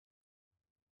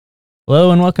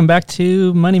Hello and welcome back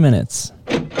to Money Minutes.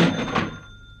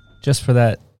 Just for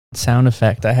that sound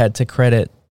effect, I had to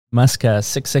credit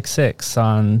Muska666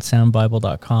 on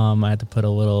soundbible.com. I had to put a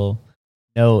little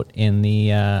note in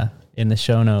the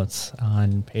show notes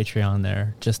on Patreon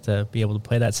there just to be able to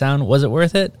play that sound. Was it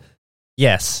worth it?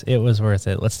 Yes, it was worth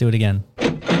it. Let's do it again.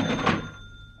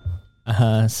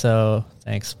 So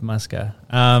thanks, Muska.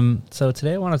 So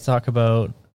today I want to talk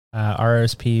about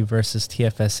RRSP versus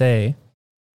TFSA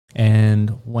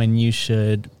and when you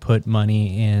should put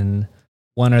money in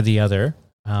one or the other.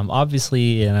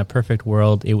 Obviously, in a perfect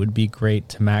world, it would be great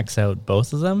to max out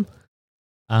both of them.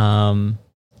 And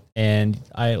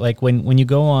I like when you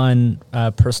go on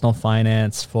personal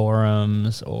finance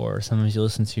forums, or sometimes you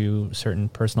listen to certain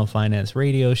personal finance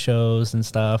radio shows and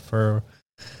stuff, or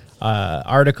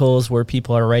articles where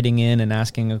people are writing in and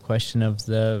asking a question of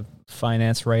the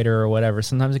finance writer or whatever.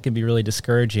 Sometimes it can be really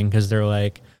discouraging because they're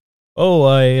like, oh,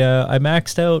 I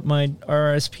maxed out my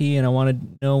RRSP and I want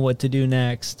to know what to do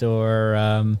next, or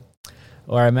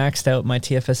I maxed out my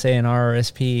TFSA and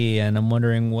RRSP and I'm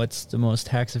wondering what's the most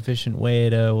tax efficient way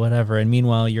to whatever. And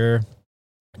meanwhile, you're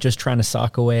just trying to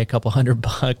sock away a couple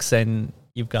 $100 and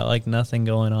you've got like nothing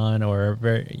going on, or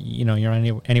you're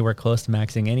not anywhere close to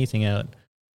maxing anything out.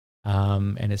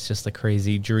 And it's just a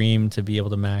crazy dream to be able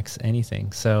to max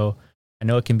anything. So I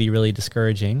know it can be really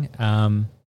discouraging.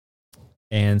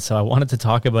 And so I wanted to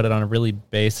talk about it on a really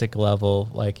basic level,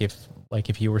 like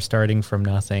if you were starting from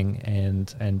nothing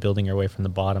and building your way from the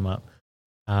bottom up.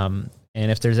 And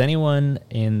if there's anyone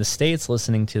in the States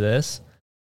listening to this,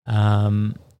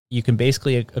 you can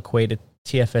basically equate a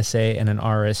TFSA and an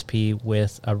RRSP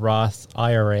with a Roth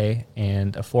IRA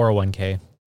and a 401k.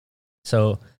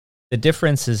 So the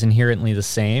difference is inherently the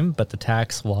same, but the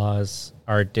tax laws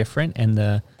are different, and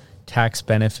the tax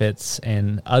benefits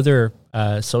and other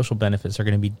social benefits are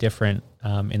going to be different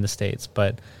in the States,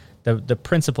 but the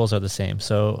principles are the same.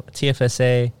 So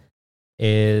TFSA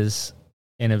is,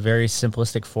 in a very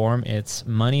simplistic form, it's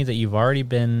money that you've already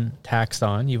been taxed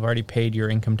on, you've already paid your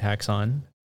income tax on,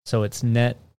 so it's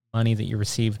net money that you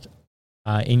received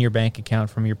in your bank account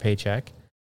from your paycheck,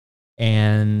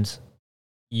 and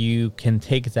you can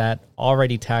take that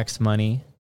already taxed money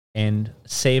and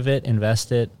save it,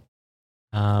 invest it,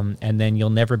 and then you'll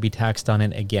never be taxed on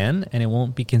it again, and it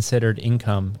won't be considered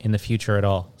income in the future at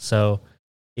all. So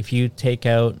if you take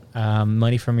out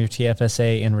money from your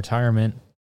TFSA in retirement,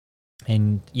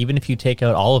 and even if you take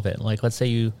out all of it, like let's say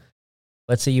you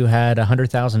had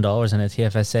 $100,000 in a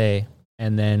TFSA,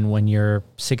 and then when you're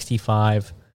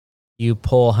 65, you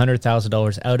pull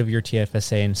 $100,000 out of your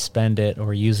TFSA and spend it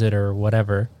or use it or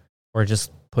whatever, or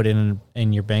just put it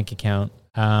in your bank account,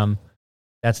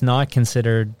 that's not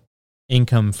considered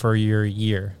income for your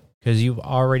year, because you've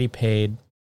already paid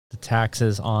the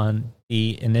taxes on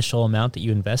the initial amount that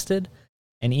you invested,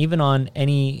 and even on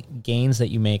any gains that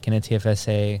you make in a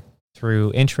TFSA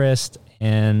through interest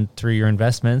and through your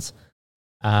investments,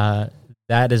 that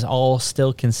is all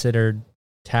still considered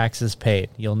taxes paid.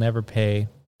 You'll never pay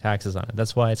taxes on it.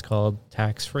 That's why it's called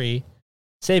tax-free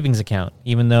savings account,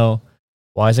 even though,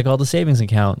 why is it called a savings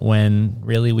account when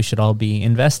really we should all be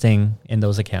investing in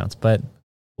those accounts? But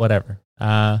whatever.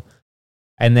 And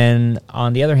then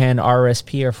on the other hand,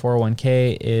 RRSP or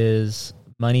 401k is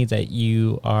money that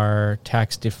you are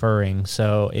tax deferring.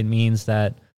 So it means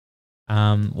that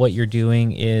what you're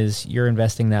doing is you're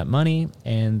investing that money,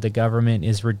 and the government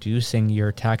is reducing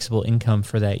your taxable income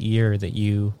for that year that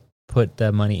you put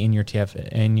the money in your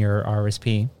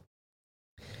RRSP.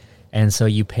 And so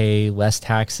you pay less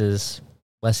taxes,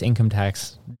 less income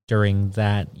tax during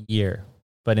that year.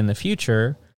 But in the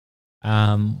future,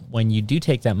 when you do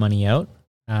take that money out,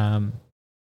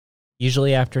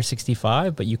 usually after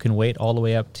 65, but you can wait all the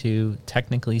way up to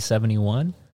technically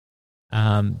 71,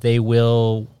 they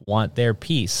will want their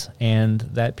piece. And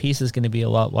that piece is going to be a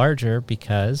lot larger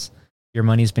because your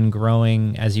money's been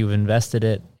growing as you've invested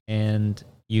it, and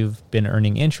you've been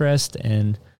earning interest,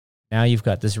 and now you've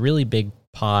got this really big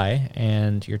pie,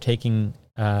 and you're going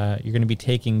to be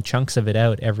taking chunks of it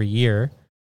out every year.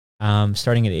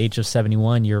 Starting at the age of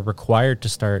 71, you're required to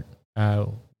start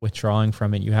withdrawing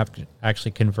from it. You have to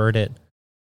actually convert it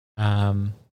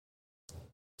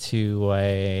to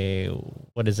a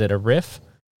RIF,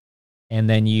 and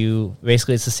then you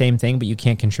basically, it's the same thing, but you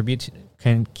can't contribute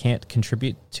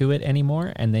to it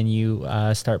anymore. And then you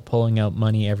start pulling out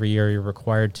money every year you're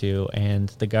required to, and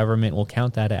the government will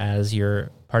count that as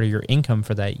your part of your income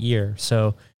for that year.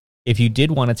 So if you did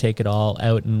want to take it all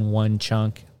out in one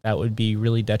chunk, that would be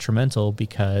really detrimental,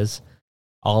 because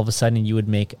all of a sudden you would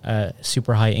make a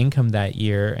super high income that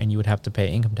year and you would have to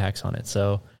pay income tax on it.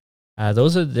 So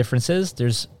Those are the differences.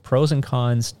 There's pros and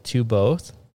cons to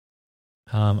both.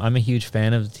 I'm a huge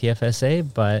fan of the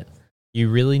TFSA, but you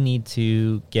really need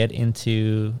to get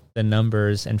into the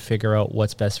numbers and figure out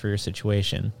what's best for your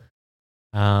situation.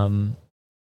 And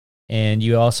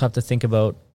you also have to think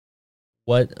about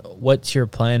what's your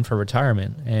plan for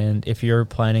retirement. And if you're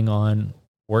planning on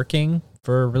working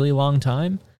for a really long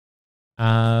time,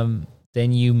 then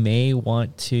you may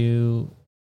want to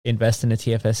invest in a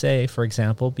TFSA, for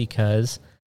example, because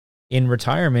in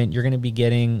retirement, you're going to be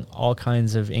getting all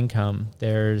kinds of income.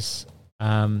 There's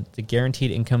the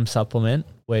guaranteed income supplement,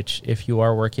 which if you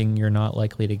are working, you're not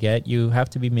likely to get. You have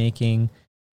to be making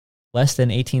less than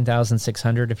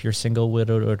 $18,600 if you're single,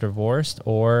 widowed, or divorced,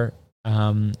 or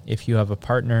if you have a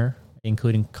partner,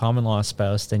 including common law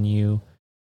spouse, then you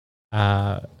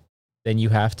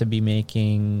have to be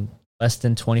making less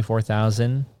than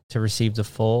 $24,000 to receive the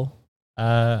full.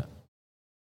 So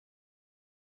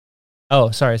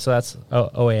that's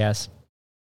OAS.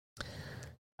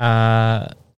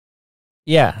 The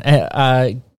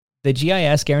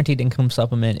GIS, Guaranteed Income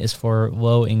Supplement, is for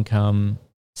low-income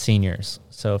seniors.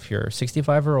 So if you're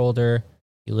 65 or older,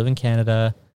 you live in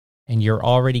Canada, and you're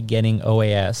already getting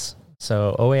OAS.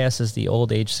 So OAS is the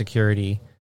old age security.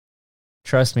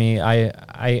 Trust me,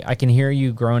 I can hear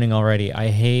you groaning already. I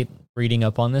hate reading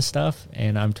up on this stuff,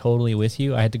 and I'm totally with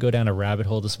you. I had to go down a rabbit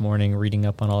hole this morning reading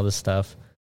up on all this stuff.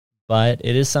 But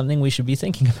it is something we should be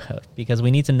thinking about because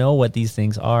we need to know what these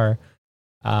things are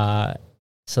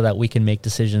so that we can make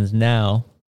decisions now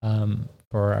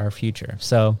for our future.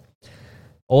 So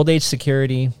old age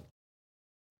security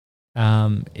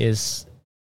is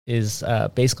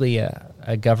basically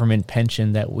a government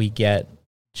pension that we get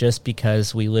just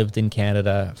because we lived in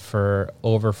Canada for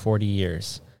over 40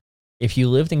 years. If you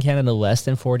lived in Canada less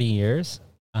than 40 years,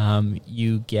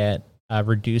 you get a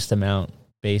reduced amount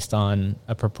based on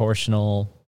a proportional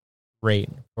rate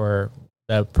for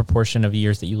the proportion of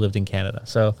years that you lived in Canada.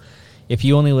 So if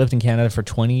you only lived in Canada for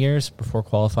 20 years before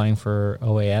qualifying for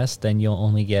OAS, then you'll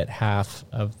only get half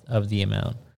of the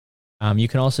amount. You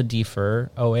can also defer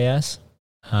OAS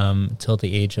till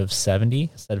the age of 70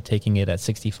 instead of taking it at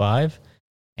 65.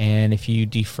 And if you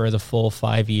defer the full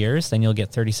 5 years, then you'll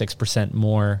get 36%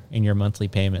 more in your monthly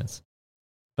payments.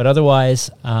 But otherwise,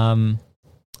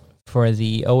 for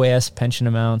the OAS pension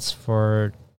amounts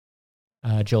for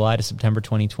July to September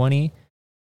 2020,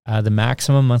 the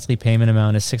maximum monthly payment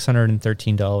amount is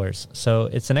 $613. So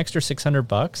it's an extra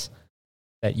 $600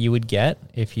 that you would get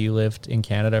if you lived in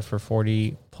Canada for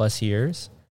 40 plus years,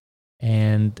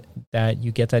 and that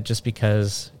you get that just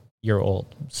because you're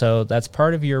old. So that's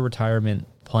part of your retirement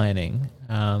planning.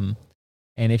 And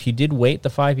if you did wait the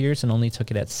 5 years and only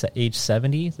took it at age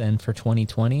 70, then for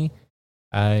 2020,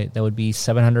 that would be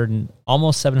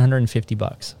almost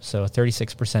 $750. So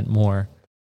 36% more.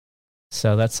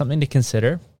 So that's something to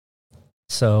consider.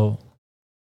 So,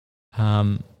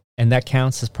 and that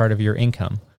counts as part of your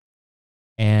income.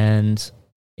 And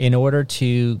in order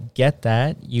to get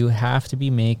that, you have to be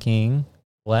making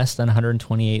less than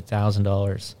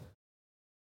 $128,000.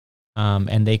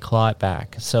 And they claw it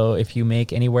back. So if you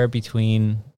make anywhere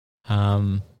between,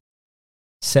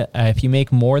 if you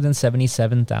make more than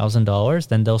 $77,000,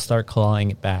 then they'll start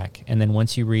clawing it back. And then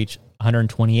once you reach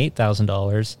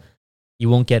 $128,000, you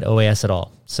won't get OAS at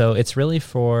all. So it's really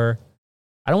for,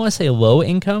 I don't want to say low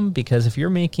income, because if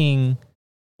you're making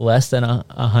less than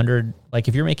 100, like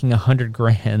if you're making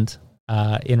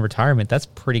 $100,000 in retirement, that's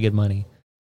pretty good money.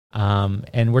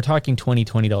 And we're talking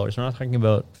 $20. We're not talking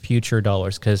about future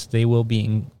dollars, because they will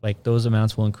be like, those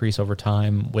amounts will increase over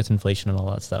time with inflation and all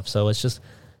that stuff. So let's just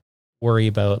worry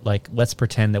about, like, let's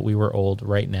pretend that we were old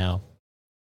right now.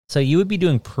 So you would be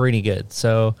doing pretty good.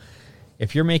 So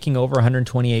if you're making over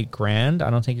 $128,000, I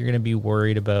don't think you're going to be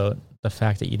worried about the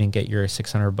fact that you didn't get your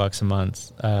 $600 a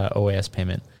month OAS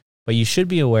payment. But you should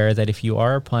be aware that if you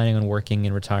are planning on working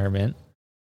in retirement,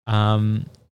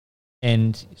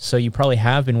 and so you probably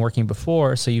have been working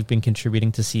before, so you've been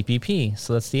contributing to CPP.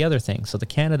 So that's the other thing. So the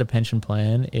Canada Pension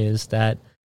Plan is that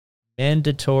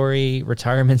mandatory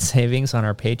retirement savings on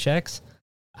our paychecks,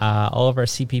 all of our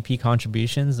CPP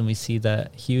contributions, and we see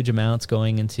the huge amounts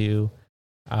going into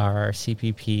our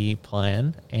CPP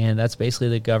plan. And that's basically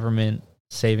the government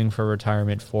saving for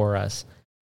retirement for us.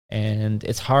 And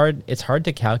it's hard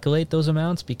to calculate those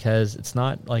amounts because it's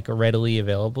not like readily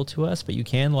available to us, but you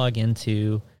can log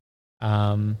into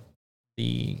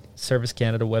the Service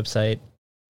Canada website,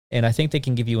 and I think they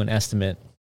can give you an estimate,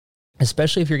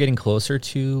 especially if you're getting closer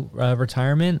to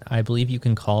retirement. I believe you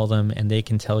can call them and they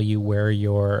can tell you where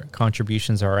your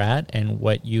contributions are at and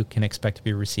what you can expect to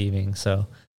be receiving. So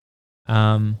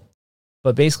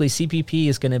But basically, CPP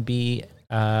is going to be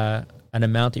an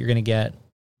amount that you're going to get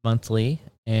monthly,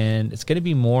 and it's going to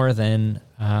be more than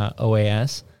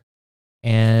OAS.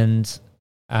 And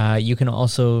you can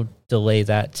also delay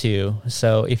that too.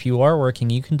 So if you are working,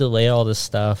 you can delay all this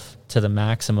stuff to the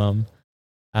maximum.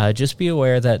 Just be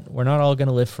aware that we're not all going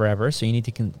to live forever, so you need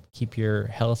to keep your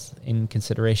health in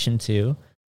consideration too.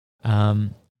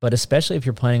 But especially if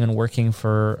you're planning on working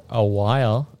for a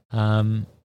while,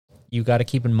 you got to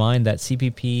keep in mind that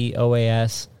CPP,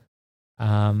 OAS,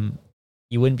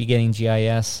 you wouldn't be getting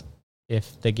GIS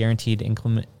if the guaranteed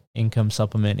income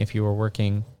supplement if you were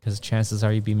working, because chances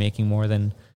are you'd be making more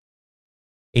than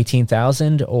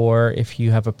 $18,000, or if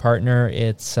you have a partner,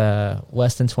 it's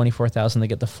less than $24,000 to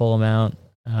get the full amount.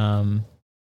 And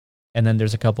then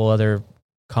there's a couple other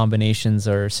combinations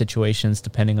or situations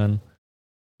depending on,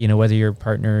 whether your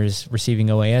partner is receiving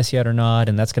OAS yet or not,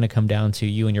 and that's going to come down to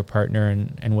you and your partner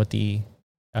and what the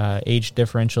age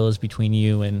differential is between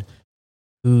you and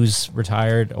who's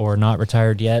retired or not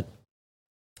retired yet.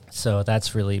 So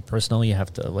that's really personal. You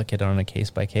have to look at it on a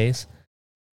case by case.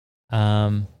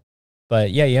 But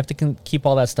yeah, you have to keep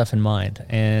all that stuff in mind.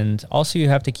 And also you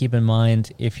have to keep in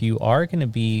mind, if you are going to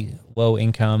be low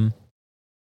income,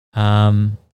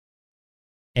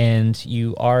 and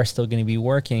you are still going to be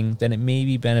working, then it may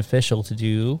be beneficial to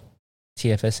do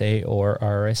TFSA or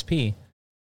RRSP.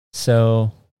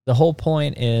 So the whole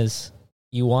point is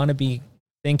you want to be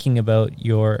thinking about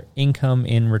your income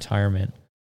in retirement.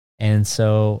 And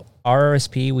so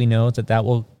RRSP, we know that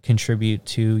will contribute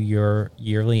to your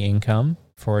yearly income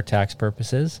for tax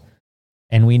purposes.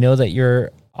 And we know that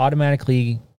you're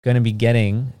automatically going to be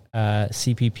getting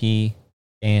CPP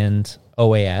and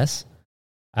OAS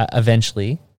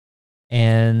eventually.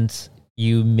 And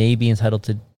you may be entitled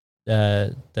to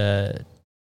the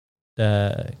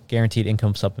guaranteed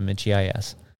income supplement,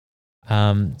 GIS.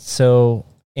 So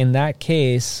in that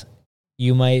case,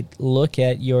 you might look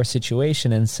at your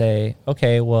situation and say,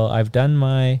 okay, well, I've done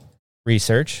my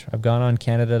research. I've gone on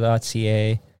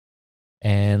Canada.ca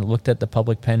and looked at the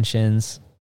public pensions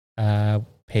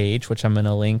page, which I'm going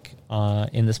to link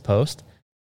in this post.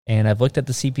 And I've looked at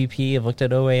the CPP, I've looked at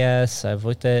OAS, I've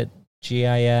looked at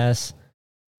GIS,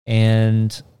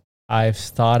 and I've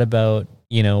thought about,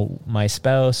 my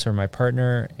spouse or my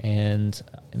partner and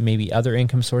maybe other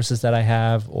income sources that I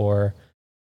have, or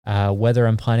whether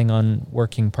I'm planning on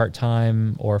working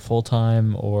part-time or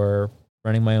full-time or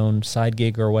running my own side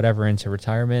gig or whatever into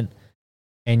retirement.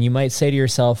 And you might say to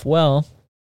yourself, well,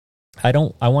 I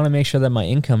want to make sure that my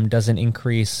income doesn't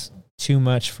increase too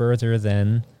much further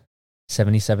than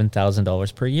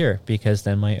 $77,000 per year, because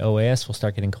then my OAS will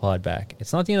start getting clawed back.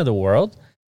 It's not the end of the world.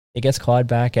 It gets clawed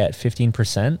back at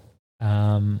 15%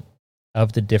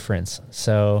 of the difference.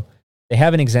 So they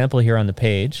have an example here on the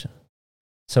page.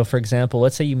 So for example,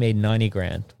 let's say you made 90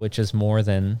 grand, which is more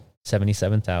than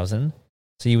 77,000.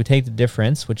 So you would take the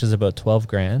difference, which is about 12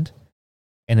 grand,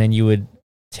 and then you would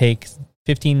take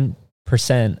 15%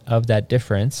 of that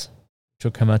difference, which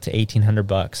will come out to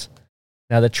 $1,800.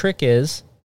 Now the trick is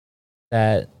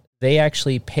that they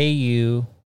actually pay you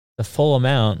the full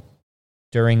amount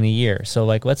during the year. So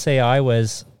like, let's say I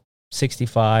was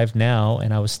 65 now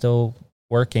and I was still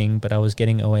working, but I was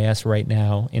getting OAS right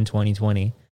now in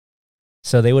 2020.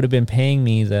 So they would have been paying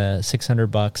me the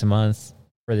 $600 a month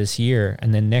for this year.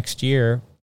 And then next year,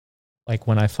 like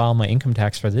when I file my income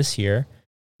tax for this year,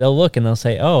 they'll look and they'll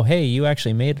say, oh, hey, you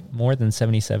actually made more than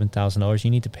 $77,000.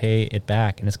 You need to pay it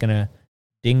back, and it's going to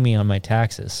ding me on my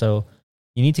taxes. So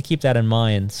you need to keep that in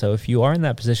mind. So if you are in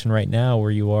that position right now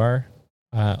where you are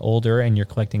older and you're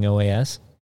collecting OAS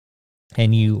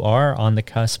and you are on the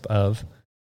cusp of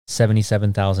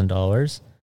 $77,000,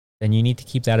 then you need to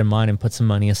keep that in mind and put some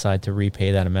money aside to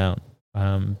repay that amount,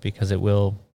 because it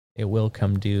will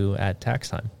come due at tax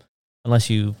time, unless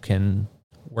you can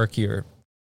work your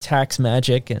tax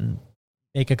magic and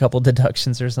make a couple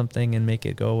deductions or something and make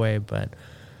it go away. But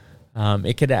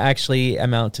it could actually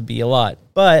amount to be a lot.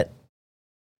 But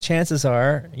chances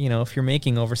are, if you're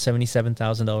making over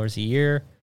 $77,000 a year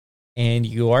and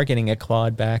you are getting a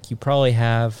clawed back, you probably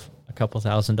have a couple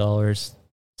 $1,000s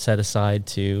set aside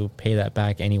to pay that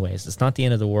back anyways. It's not the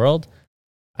end of the world.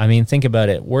 I mean, think about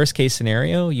it. Worst case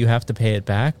scenario, you have to pay it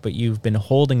back, but you've been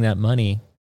holding that money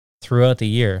throughout the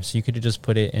year. So you could have just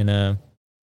put it in a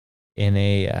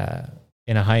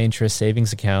high interest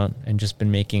savings account and just been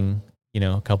making,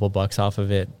 a couple bucks off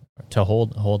of it to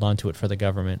hold on to it for the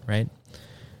government, right?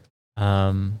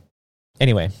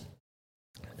 Anyway,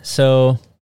 so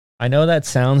I know that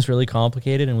sounds really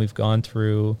complicated, and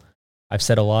I've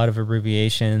said a lot of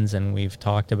abbreviations and we've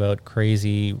talked about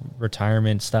crazy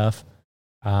retirement stuff.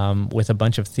 with a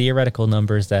bunch of theoretical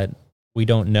numbers that we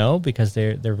don't know because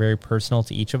they're very personal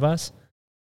to each of us.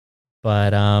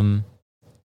 But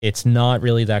it's not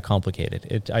really that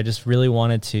complicated. I just really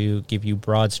wanted to give you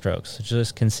broad strokes. So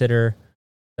just consider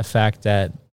the fact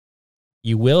that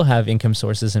you will have income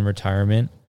sources in retirement.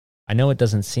 I know it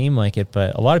doesn't seem like it,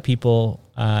 but a lot of people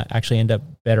actually end up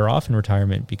better off in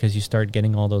retirement because you start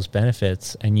getting all those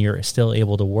benefits and you're still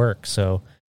able to work. So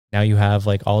now you have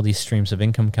like all these streams of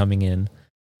income coming in.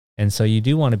 And so you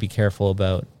do want to be careful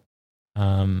about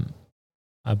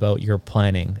your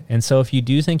planning. And so if you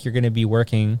do think you're going to be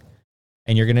working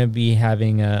and you're going to be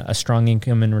having a strong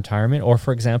income in retirement, or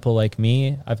for example, like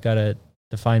me, I've got a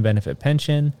defined benefit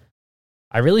pension.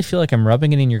 I really feel like I'm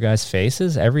rubbing it in your guys'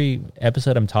 faces every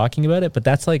episode I'm talking about it, but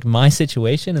that's like my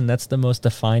situation, and that's the most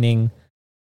defining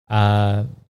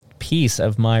piece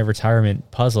of my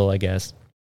retirement puzzle, I guess.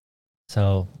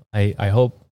 So I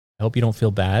hope you don't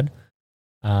feel bad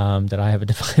that I have a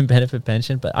defined benefit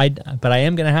pension, but I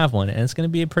am going to have one, and it's going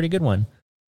to be a pretty good one.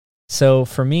 So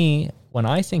for me, when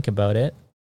I think about it,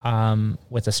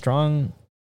 with a strong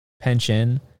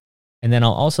pension, and then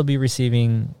I'll also be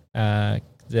receiving the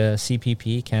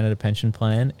CPP, Canada Pension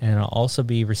Plan, and I'll also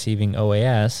be receiving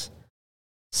OAS.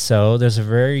 So there's a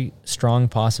very strong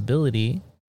possibility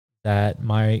that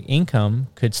my income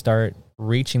could start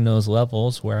reaching those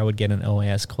levels where I would get an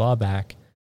OAS clawback.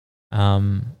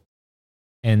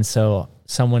 And so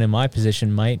someone in my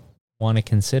position might want to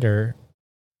consider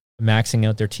maxing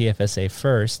out their TFSA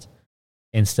first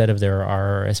instead of their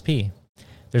RRSP.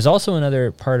 There's also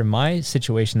another part of my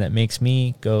situation that makes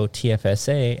me go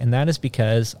TFSA, and that is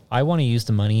because I want to use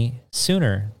the money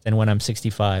sooner than when I'm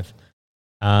 65.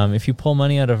 If you pull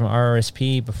money out of an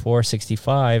RRSP before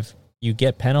 65, you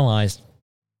get penalized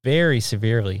very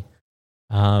severely.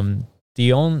 There's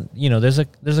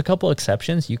a couple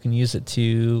exceptions. You can use it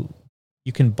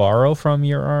you can borrow from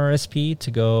your RRSP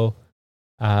to go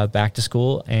back to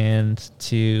school and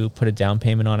to put a down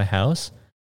payment on a house.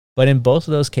 But in both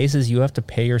of those cases, you have to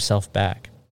pay yourself back.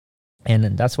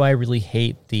 And that's why I really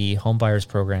hate the home buyers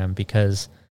program because,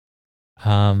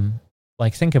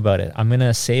 think about it. I'm going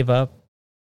to save up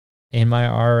in my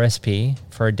RRSP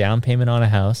for a down payment on a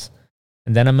house.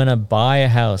 And then I'm going to buy a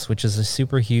house, which is a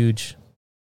super huge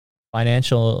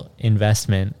financial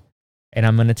investment. And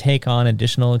I'm going to take on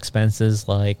additional expenses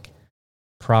like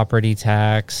property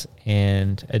tax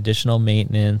and additional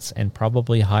maintenance and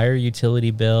probably higher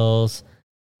utility bills,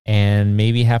 and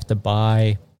maybe have to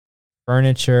buy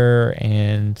furniture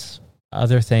and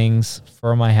other things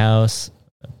for my house,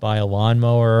 buy a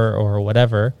lawnmower or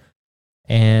whatever.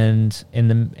 And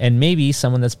maybe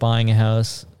someone that's buying a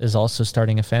house is also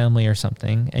starting a family or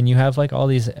something, and you have like all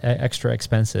these extra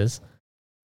expenses.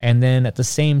 And then at the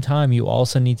same time, you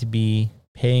also need to be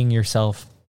paying yourself,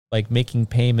 like making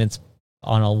payments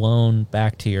on a loan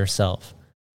back to yourself.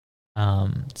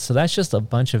 So that's just a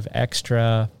bunch of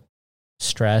extra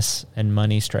stress and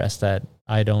money stress that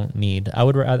I don't need. I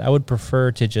would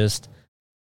prefer to just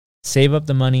save up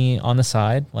the money on the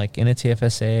side, like in a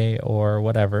TFSA or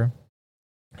whatever,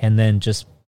 and then just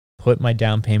put my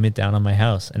down payment down on my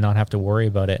house and not have to worry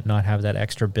about it, not have that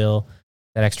extra bill,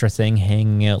 that extra thing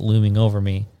hanging out, looming over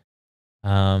me.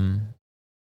 I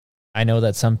know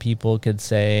that some people could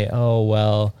say, oh,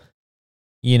 well,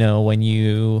 when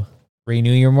you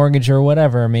renew your mortgage or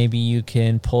whatever, maybe you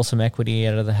can pull some equity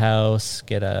out of the house,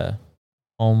 get a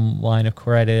home line of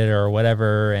credit or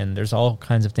whatever. And there's all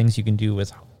kinds of things you can do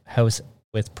with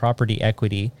property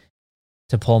equity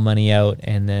to pull money out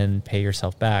and then pay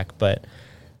yourself back. But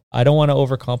I don't want to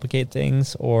overcomplicate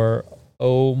things or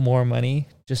owe more money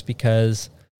just because,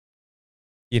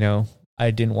 I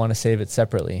didn't want to save it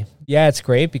separately. Yeah, it's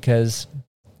great because,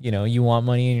 you want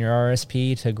money in your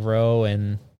RSP to grow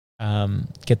and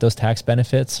get those tax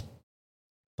benefits,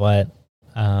 but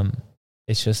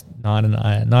it's just not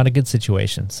a good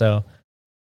situation. So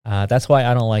that's why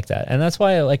I don't like that, and that's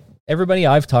why everybody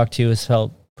I've talked to has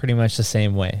felt pretty much the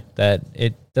same way, that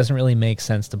it doesn't really make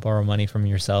sense to borrow money from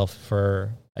yourself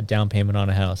for a down payment on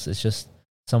a house. It's just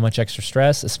so much extra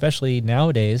stress, especially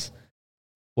nowadays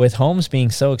with homes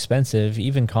being so expensive,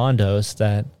 even condos,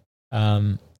 that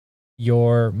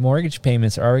your mortgage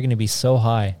payments are going to be so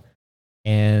high.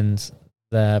 And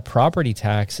the property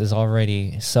tax is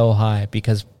already so high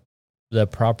because the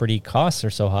property costs are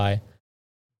so high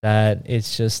that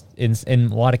it's just, in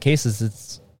a lot of cases,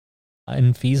 it's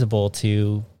unfeasible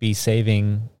to be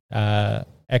saving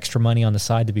extra money on the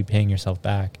side to be paying yourself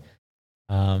back.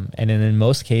 And then in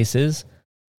most cases,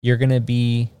 you're going to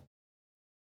be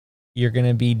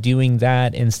doing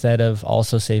that instead of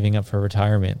also saving up for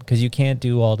retirement, because you can't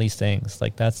do all these things.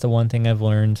 Like, that's the one thing I've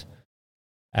learned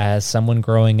as someone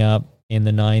growing up in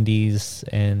the 90s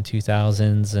and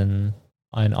 2000s and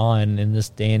on in this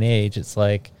day and age, it's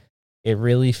like, it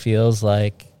really feels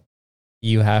like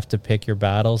you have to pick your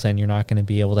battles and you're not going to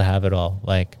be able to have it all.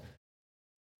 Like,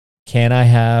 can I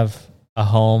have a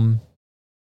home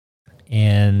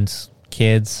and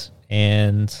kids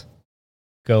and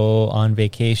go on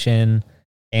vacation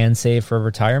and save for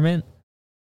retirement?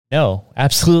 No,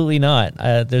 absolutely not.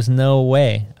 There's no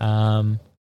way.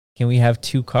 Can we have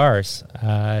 2 cars?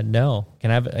 No.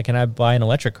 Can I buy an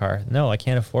electric car? No, I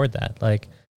can't afford that. Like,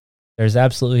 there's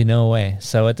absolutely no way.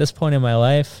 So at this point in my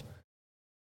life,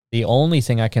 the only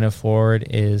thing I can afford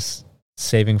is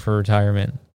saving for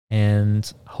retirement. And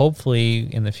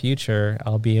hopefully in the future,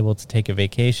 I'll be able to take a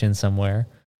vacation somewhere.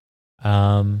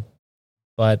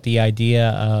 But the idea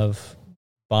of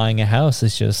buying a house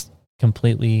is just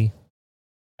completely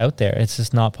out there. It's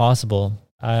just not possible.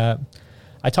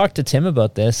 I talked to Tim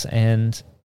about this, and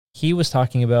he was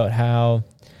talking about how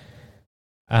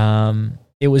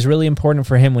it was really important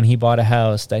for him when he bought a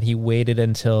house that he waited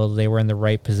until they were in the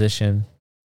right position,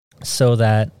 so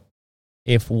that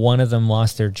if one of them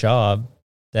lost their job,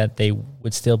 that they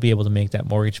would still be able to make that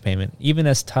mortgage payment, even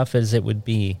as tough as it would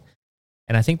be.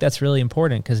 And I think that's really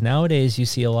important, because nowadays you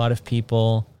see a lot of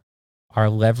people are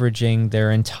leveraging their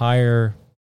entire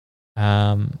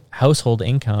household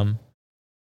income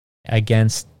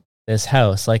against this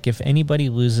house. Like, if any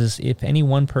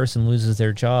one person loses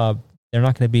their job, they're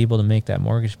not going to be able to make that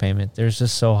mortgage payment. They're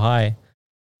just so high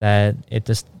that it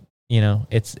just,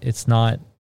 it's not,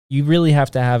 you really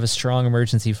have to have a strong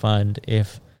emergency fund.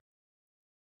 If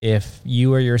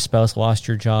you or your spouse lost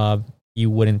your job, you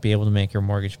wouldn't be able to make your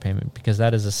mortgage payment, because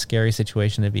that is a scary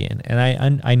situation to be in.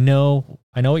 And I know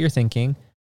what you're thinking.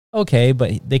 Okay,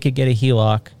 but they could get a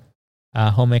HELOC,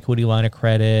 home equity line of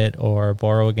credit, or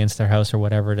borrow against their house or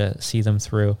whatever to see them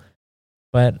through.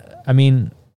 But I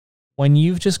mean, when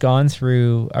you've just gone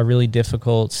through a really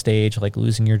difficult stage, like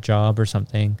losing your job or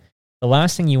something, the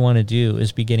last thing you want to do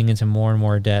is be getting into more and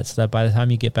more debt, so that by the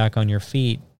time you get back on your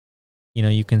feet,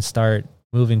 you can start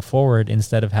moving forward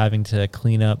instead of having to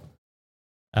clean up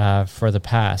for the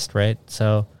past, right?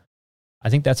 So I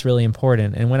think that's really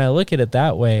important. And when I look at it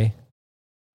that way,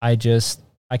 I can't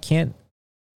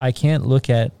look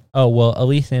at, oh, well,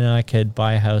 Alethea and I could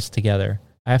buy a house together.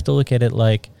 I have to look at it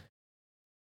like,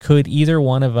 could either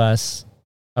one of us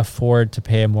afford to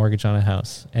pay a mortgage on a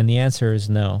house? And the answer is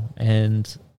no.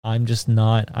 And I'm just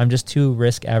too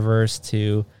risk averse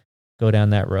to go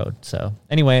down that road. So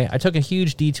anyway, I took a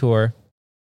huge detour,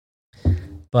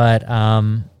 but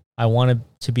I wanted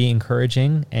to be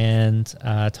encouraging and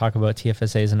talk about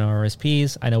TFSAs and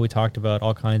RRSPs. I know we talked about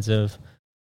all kinds of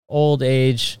old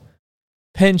age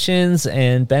pensions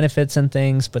and benefits and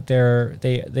things, but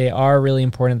they are really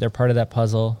important. They're part of that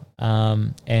puzzle.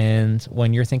 And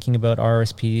when you're thinking about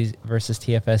RRSP versus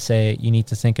TFSA, you need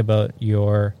to think about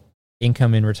your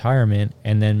income in retirement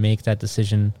and then make that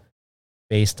decision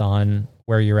based on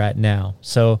where you're at now.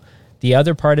 So the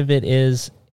other part of it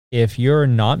is, if you're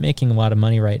not making a lot of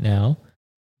money right now,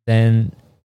 then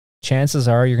chances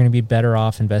are you're going to be better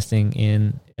off investing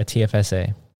in a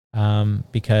TFSA,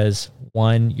 because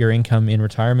 1, your income in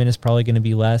retirement is probably going to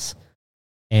be less,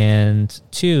 and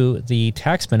 2, the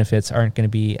tax benefits aren't going to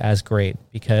be as great,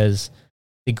 because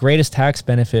the greatest tax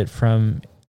benefit from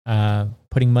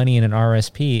putting money in an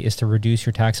RRSP is to reduce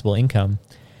your taxable income,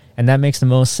 and that makes the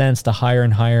most sense the higher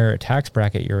and higher tax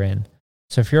bracket you're in.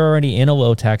 So if you're already in a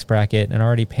low tax bracket and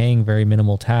already paying very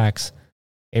minimal tax,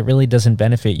 it really doesn't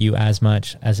benefit you as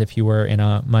much as if you were in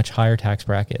a much higher tax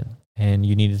bracket and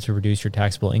you needed to reduce your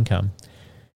taxable income.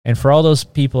 And for all those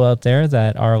people out there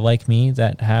that are like me,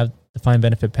 that have defined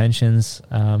benefit pensions,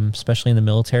 especially in the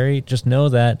military, just know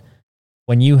that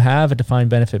when you have a defined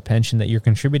benefit pension that you're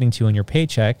contributing to in your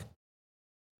paycheck,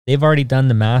 they've already done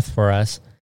the math for us.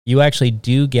 You actually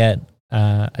do get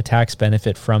a tax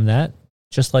benefit from that,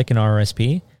 just like an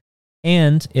RRSP,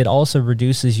 and it also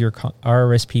reduces your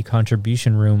RRSP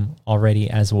contribution room already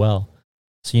as well.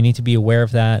 So you need to be aware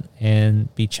of that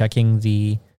and be checking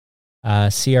the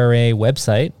CRA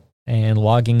website and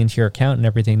logging into your account and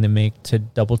everything to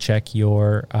double check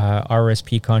your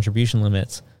RRSP contribution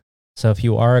limits. So if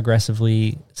you are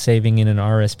aggressively saving in an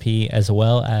RRSP as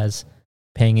well as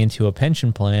paying into a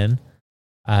pension plan,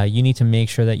 you need to make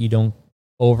sure that you don't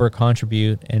over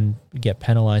contribute and get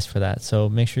penalized for that. So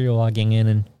make sure you're logging in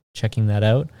and checking that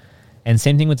out. And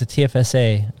same thing with the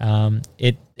TFSA.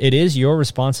 It is your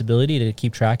responsibility to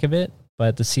keep track of it,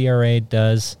 but the CRA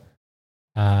does,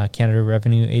 Canada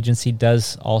Revenue Agency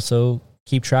does also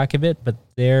keep track of it. But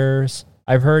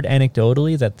I've heard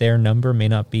anecdotally that their number may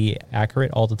not be accurate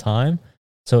all the time.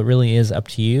 So it really is up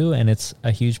to you, and it's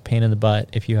a huge pain in the butt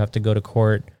if you have to go to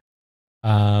court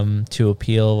to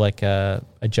appeal like a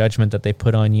judgment that they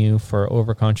put on you for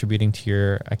over contributing to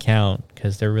your account,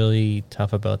 because they're really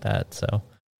tough about that. So,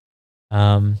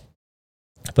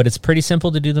 but it's pretty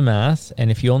simple to do the math. And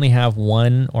if you only have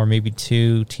one or maybe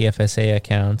two TFSA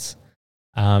accounts,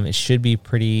 it should be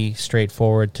pretty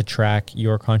straightforward to track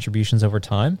your contributions over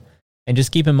time. And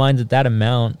just keep in mind that that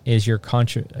amount is your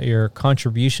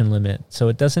contribution limit. So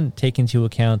it doesn't take into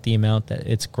account the amount that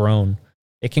it's grown.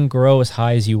 It can grow as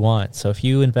high as you want. So if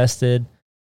you had a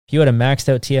maxed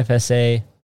out TFSA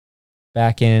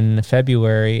back in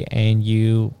February and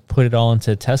you put it all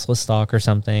into Tesla stock or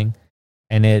something,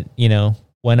 and it,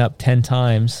 went up 10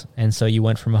 times, and so you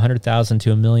went from $100,000 to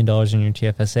 $1 million in your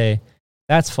TFSA,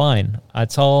 that's fine.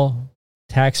 It's all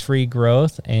tax-free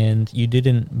growth, and you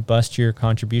didn't bust your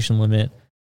contribution limit.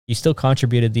 You still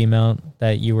contributed the amount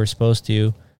that you were supposed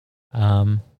to.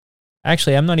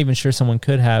 Actually, I'm not even sure someone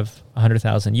could have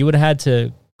 100,000. You would have had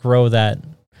to grow that.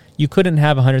 You couldn't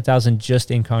have 100,000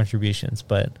 just in contributions,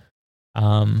 but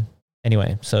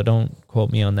anyway, so don't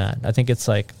quote me on that. I think it's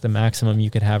like the maximum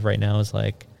you could have right now is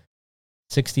like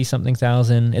 60 something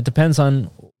thousand. It depends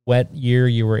on what year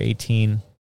you were 18.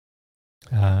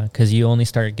 Because you only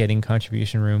start getting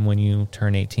contribution room when you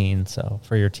turn 18, so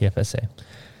for your TFSA.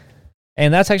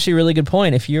 And that's actually a really good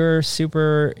point. If you're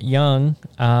super young,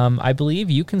 I believe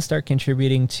you can start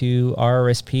contributing to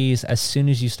RRSPs as soon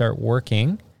as you start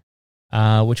working,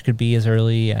 which could be as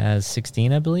early as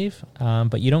 16, I believe.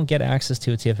 But you don't get access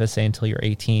to a TFSA until you're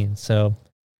 18. So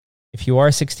if you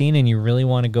are 16 and you really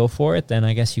want to go for it, then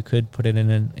I guess you could put it in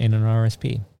an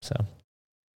RRSP.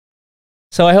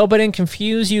 So I hope I didn't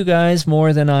confuse you guys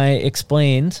more than I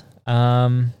explained.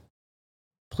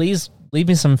 Please leave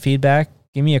me some feedback.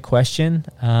 Give me a question,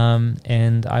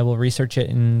 and I will research it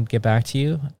and get back to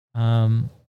you. And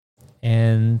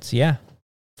yeah,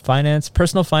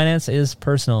 personal finance is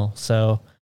personal. So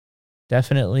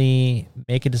definitely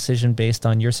make a decision based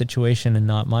on your situation and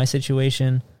not my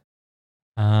situation.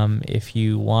 If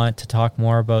you want to talk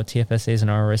more about TFSAs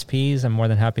and RRSPs, I'm more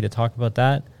than happy to talk about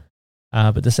that.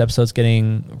 But this episode's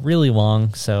getting really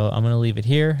long, so I'm going to leave it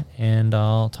here, and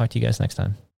I'll talk to you guys next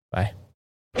time. Bye.